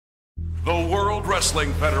The World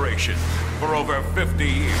Wrestling Federation, for over 50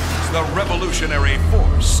 years, the revolutionary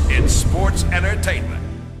force in sports entertainment.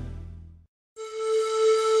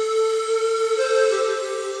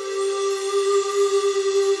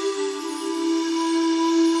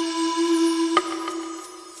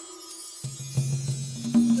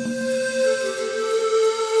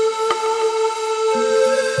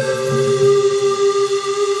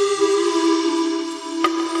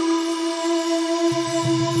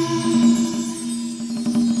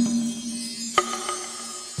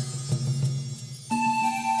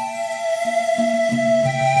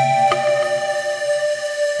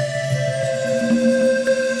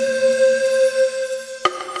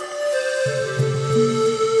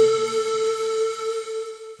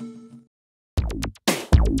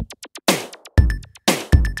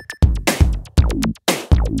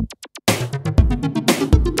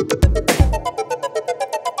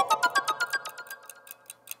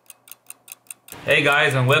 Hey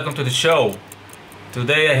guys, and welcome to the show.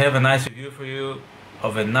 Today I have a nice review for you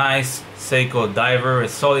of a nice Seiko diver, a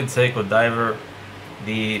solid Seiko diver,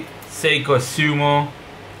 the Seiko Sumo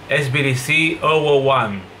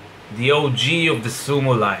SBD031, the OG of the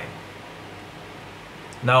Sumo line.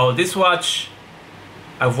 Now this watch,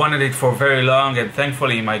 I've wanted it for very long, and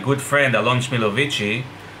thankfully my good friend Alon Shmilovici,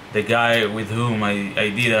 the guy with whom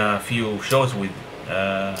I did a few shows with,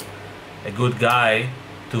 a good guy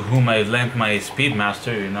to whom I lent my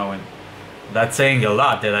Speedmaster, you know, and that's saying a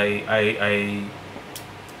lot that I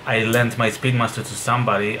lent my Speedmaster to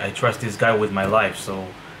somebody. I trust this guy with my life, so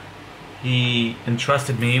he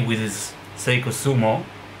entrusted me with his Seiko Sumo,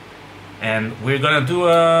 and we're gonna do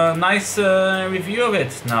a nice review of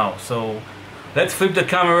it now. So let's flip the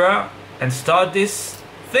camera and start this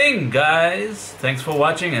thing, guys. Thanks for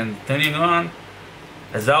watching and turning on.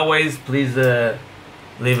 As always, please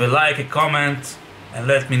leave a like, a comment, and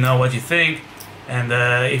let me know what you think. And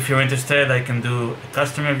if you're interested, I can do a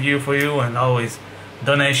custom review for you, and always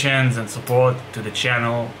donations and support to the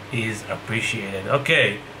channel is appreciated.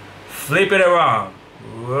 Okay, flip it around.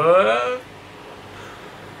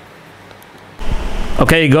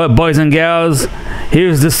 Okay, go boys and girls,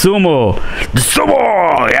 here's the Sumo. The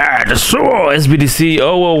Sumo! Yeah, the Sumo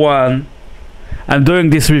SBD031. I'm doing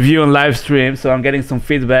this review on live stream, so I'm getting some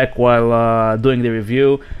feedback while doing the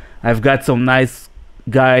review. I've got some nice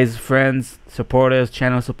guys, friends, supporters,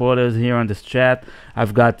 channel supporters here on this chat.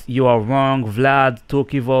 I've got You Are Wrong, Vlad,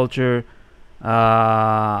 Turkey Vulture,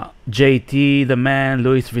 JT, The Man,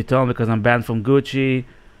 Louis Vuitton because I'm banned from Gucci,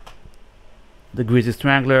 The Greasy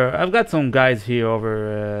Strangler. I've got some guys here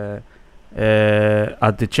over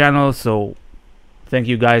at the channel, so thank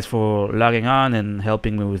you guys for logging on and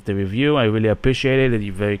helping me with the review. I really appreciate it.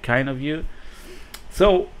 It's very kind of you.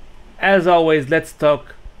 So, as always, let's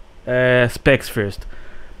talk specs first.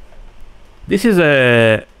 This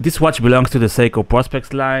watch belongs to the Seiko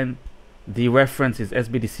Prospects line. The reference is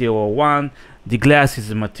SBD031. The glass is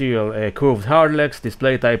a material curved hardlex.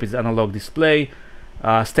 Display type is analog display.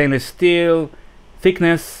 Stainless steel.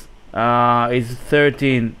 Thickness is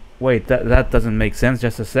 13. Wait, that doesn't make sense.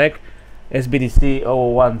 Just a sec.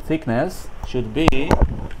 SBD031 thickness should be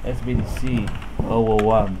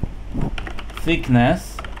SBD031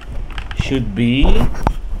 thickness should be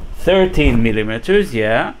 13 millimeters.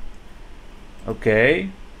 Yeah.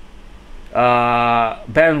 Okay.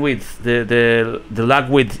 Bandwidth, the lug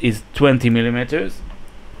width is 20 millimeters.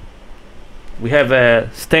 We have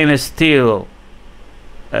a stainless steel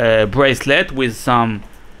bracelet with some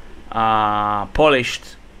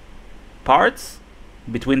polished parts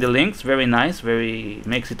between the links. Very nice. Very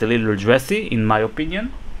makes it a little dressy, in my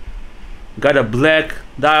opinion. Got a black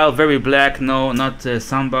dial, very black. No, not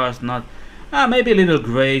sunburst. Not maybe a little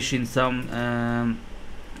grayish in some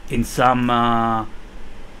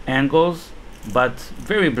angles, but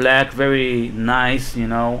very black, very nice, you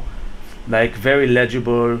know, like very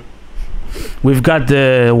legible. We've got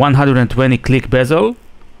the 120 click bezel,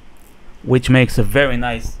 which makes a very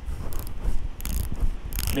nice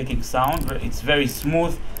clicking sound. It's very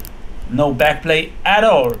smooth, no backplay at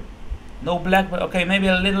all. No black, okay, maybe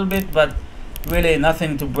a little bit, but really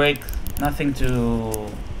nothing to break, nothing too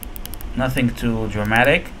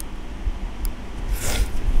dramatic.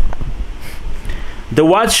 The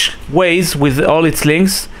watch weighs, with all its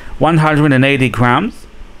links, 180 grams,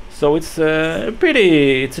 so it's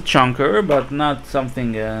it's a chunker, but not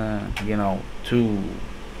something you know, too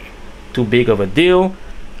big of a deal.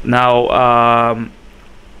 Now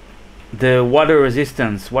the water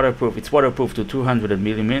resistance, waterproof, it's waterproof to 200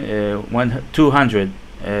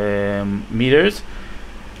 meters.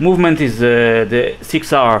 Movement is the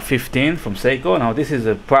 6R15 from Seiko. Now this is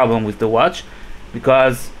a problem with the watch,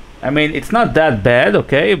 because I mean, it's not that bad,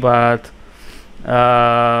 okay, but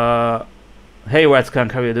hey,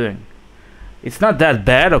 Ratskunk, how are you doing? It's not that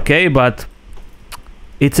bad, okay, but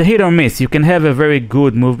it's a hit or miss. You can have a very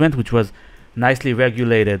good movement, which was nicely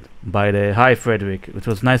regulated by the Frederick, which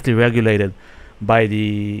was nicely regulated by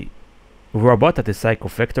the robot at the Seiko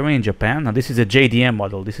factory in Japan. Now, this is a JDM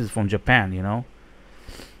model. This is from Japan, you know.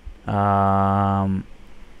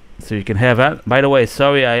 So you can have that. By the way,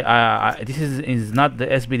 sorry, this is not the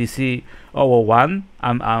SBDC001.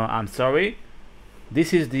 I'm sorry.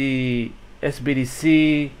 This is the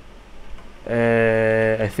SBDC.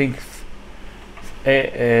 I think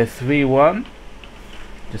 31.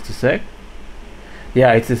 Just a sec.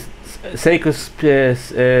 Yeah, it's a Seiko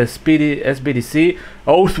Speedy SBDC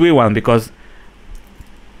 031 because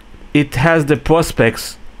it has the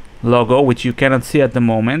Prospex logo, which you cannot see at the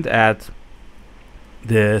moment at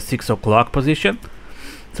the 6 o'clock position.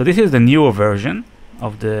 So this is the newer version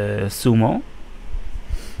of the Sumo,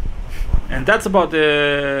 and that's about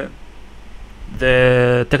the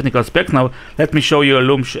technical specs. Now let me show you a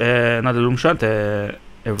loom not a loom shot, a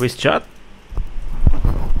wrist shot.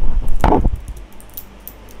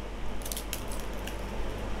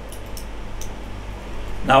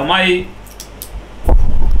 Now my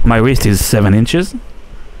wrist is 7 inches,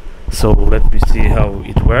 so let me see how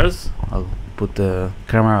it wears. I'll put the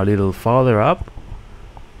camera a little farther up.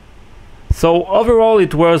 So overall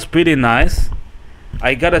it wears pretty nice.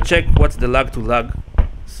 I gotta check what's the lug to lug,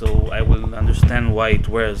 so I will understand why it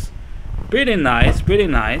wears pretty nice,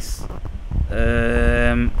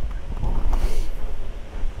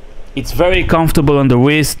 it's very comfortable on the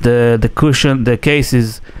wrist. The cushion, the case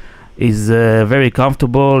is very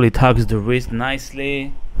comfortable. It hugs the wrist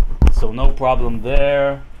nicely, so no problem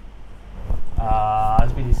there.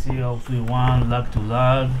 SBDC031 lug to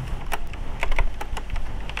lug,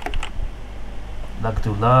 lug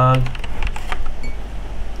to lug.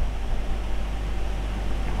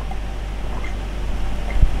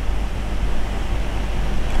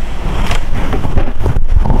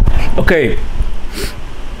 Okay,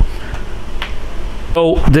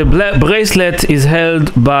 so the bracelet is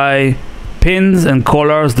held by pins and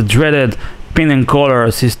collars, the dreaded pin and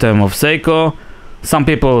collar system of Seiko. Some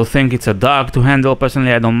people think it's a dog to handle.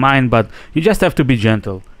 Personally, I don't mind, but you just have to be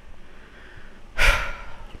gentle.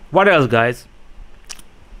 What else, guys?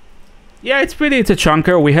 Yeah, it's pretty. It's a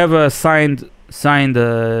chunker. We have a signed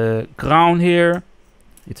crown here.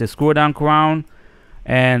 It's a screw down crown.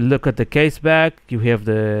 And look at the case back. You have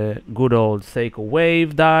the good old Seiko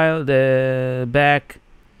wave dial, the back.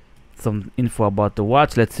 Some info about the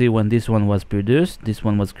watch. Let's see when this one was produced. This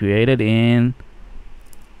one was created in...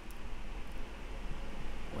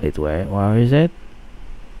 Wait, where is it?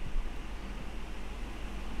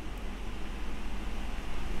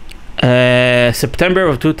 September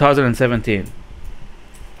of 2017.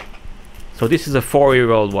 So this is a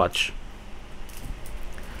 4-year-old watch.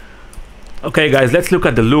 Okay, guys, let's look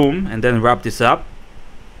at the loom and then wrap this up.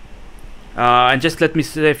 And just let me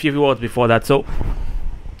say a few words before that. So,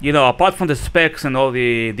 you know, apart from the specs and all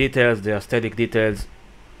the details, the aesthetic details,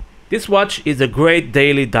 this watch is a great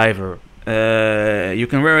daily diver. You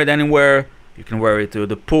can wear it anywhere. You can wear it to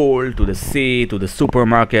the pool, to the sea, to the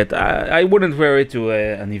supermarket. I wouldn't wear it to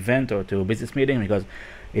an event or to a business meeting because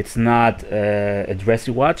it's not a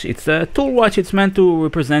dressy watch. It's a tool watch. It's meant to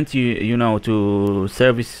represent you, you know, to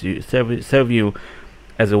serve you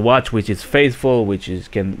as a watch which is faithful, which is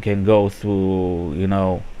can go through, you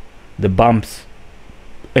know, the bumps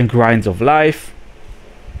and grinds of life.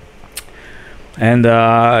 And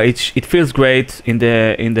it feels great in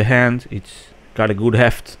the hand. It's got a good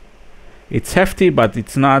heft. It's hefty, but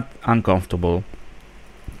it's not uncomfortable.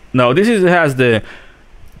 Now this has the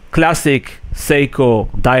classic Seiko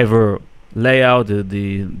diver layout,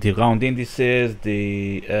 the round indices,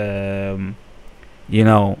 the you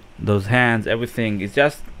know, those hands, everything is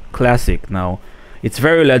just classic. Now it's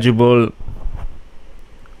very legible.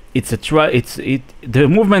 It's a the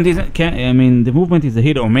movement is the movement is a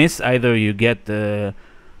hit or miss. Either you get a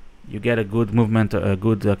good movement, a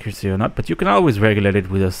good accuracy or not, but you can always regulate it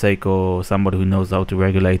with a Seiko, somebody who knows how to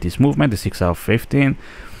regulate this movement, the 6R15.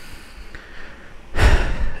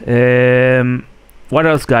 What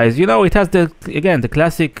else, guys? You know, it has the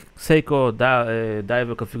classic Seiko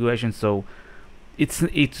diver configuration, so it's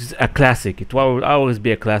a classic. It will always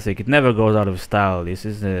be a classic. It never goes out of style. This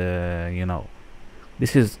is you know,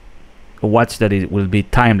 this is a watch that will be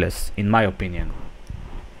timeless, in my opinion.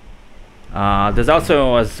 There's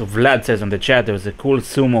also, as Vlad says on the chat, there's a cool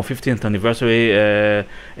Sumo 15th anniversary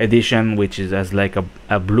edition, which is as like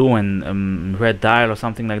a blue and red dial or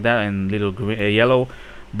something like that, and little yellow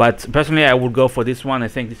but personally I would go for this one. I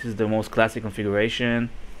think this is the most classic configuration.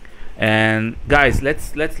 And guys,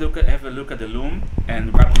 let's have a look at the loom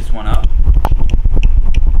and wrap this one up.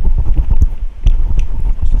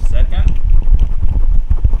 Just a second.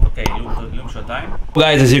 Okay, loom shot time.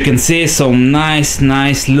 Guys, as you can see, some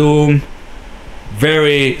nice loom,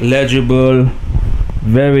 very legible,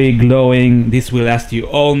 very glowing. This will last you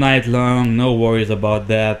all night long, no worries about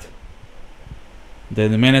that. The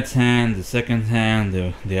minute's hand, the second hand,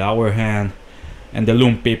 the hour hand, and the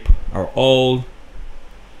loom pip are all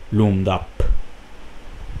loomed up.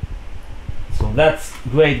 So that's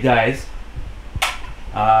great, guys.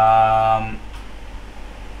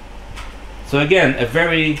 So again, a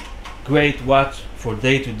very great watch for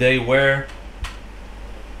day-to-day wear.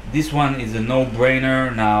 This one is a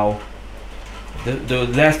no-brainer. Now the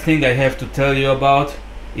last thing I have to tell you about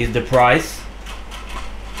is the price,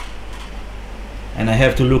 and I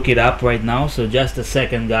have to look it up right now, so just a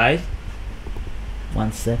second, guys.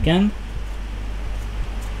 1 second.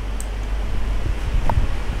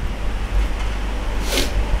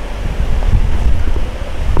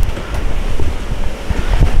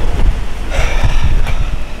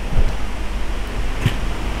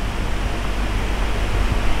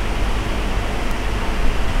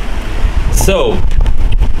 So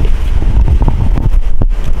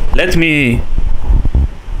let me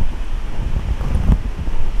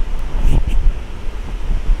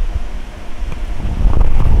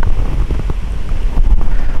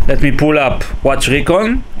pull up Watch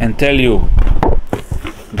Recon and tell you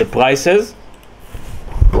the prices.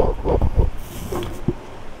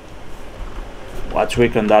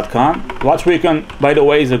 WatchRecon.com. Watch Recon, by the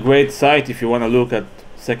way, is a great site if you want to look at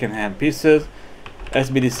second-hand pieces.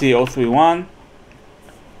 SBD031.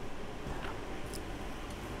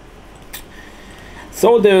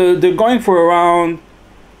 So they're going for around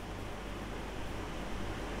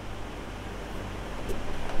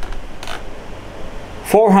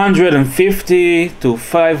 $450 to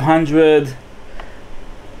 $500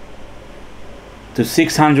 to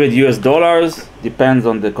 $600 US, depends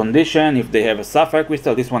on the condition. If they have a sapphire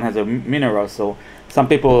crystal, this one has a mineral, so some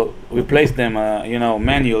people replace them, you know,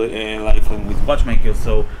 manually, like with watchmakers,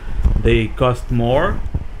 so they cost more.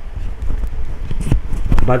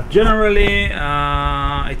 But generally,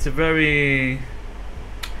 it's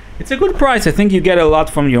a good price. I think you get a lot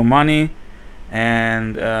from your money,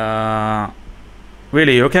 and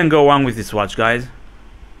really, you can go wrong with this watch, guys.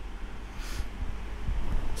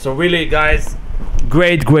 So really, guys,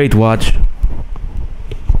 great watch.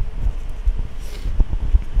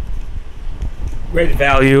 Great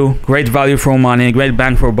value for money, great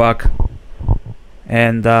bang for buck.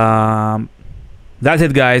 And that's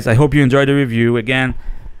it, guys. I hope you enjoyed the review. Again,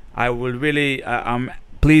 I will really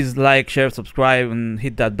please like, share, subscribe, and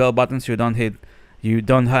hit that bell button so you don't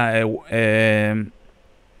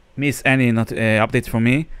miss any updates from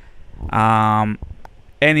me.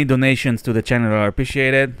 Any donations to the channel are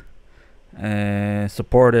appreciated.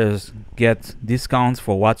 Supporters get discounts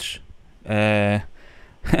for watch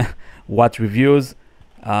reviews.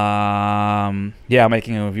 Yeah, I'm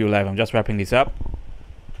making a review live. I'm just wrapping this up.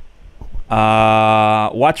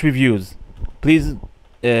 Watch reviews, please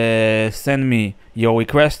send me your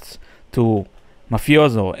requests to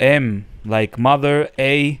mafioso, M like mother,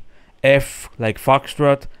 A, F like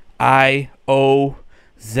foxtrot, I, O,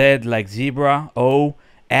 Z like zebra, O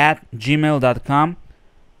 @gmail.com.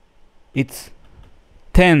 It's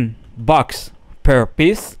 $10 per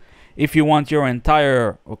piece. If you want your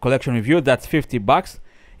entire collection reviewed, that's $50.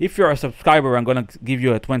 If you're a subscriber, I'm gonna give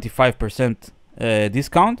you a 25%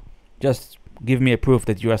 discount. Just give me a proof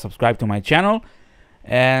that you are subscribed to my channel.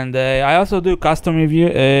 And I also do custom review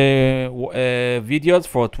videos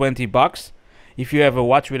for $20. If you have a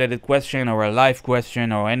watch related question or a life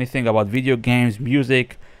question or anything about video games,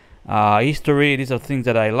 music, history, these are things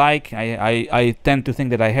that I like. I tend to think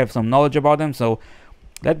that I have some knowledge about them, so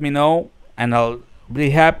let me know and I'll be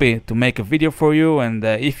happy to make a video for you. And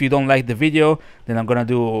if you don't like the video, then I'm gonna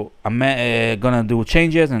do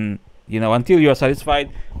changes, and you know, until you're satisfied.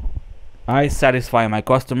 I satisfy my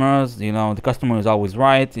customers. You know, the customer is always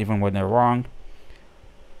right, even when they're wrong.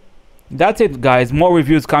 That's it, guys. More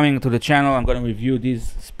reviews coming to the channel. I'm gonna review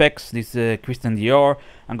these specs, this Christian Dior.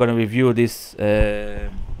 I'm gonna review this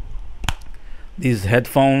these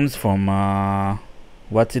headphones from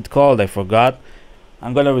what's it called? I forgot.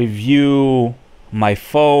 I'm gonna review my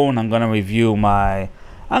phone. I'm gonna review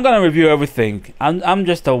everything. I'm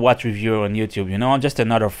just a watch reviewer on YouTube, you know. I'm just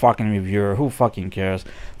another fucking reviewer. Who fucking cares?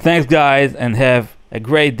 Thanks, guys, and have a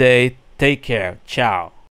great day. Take care.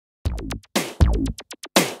 Ciao.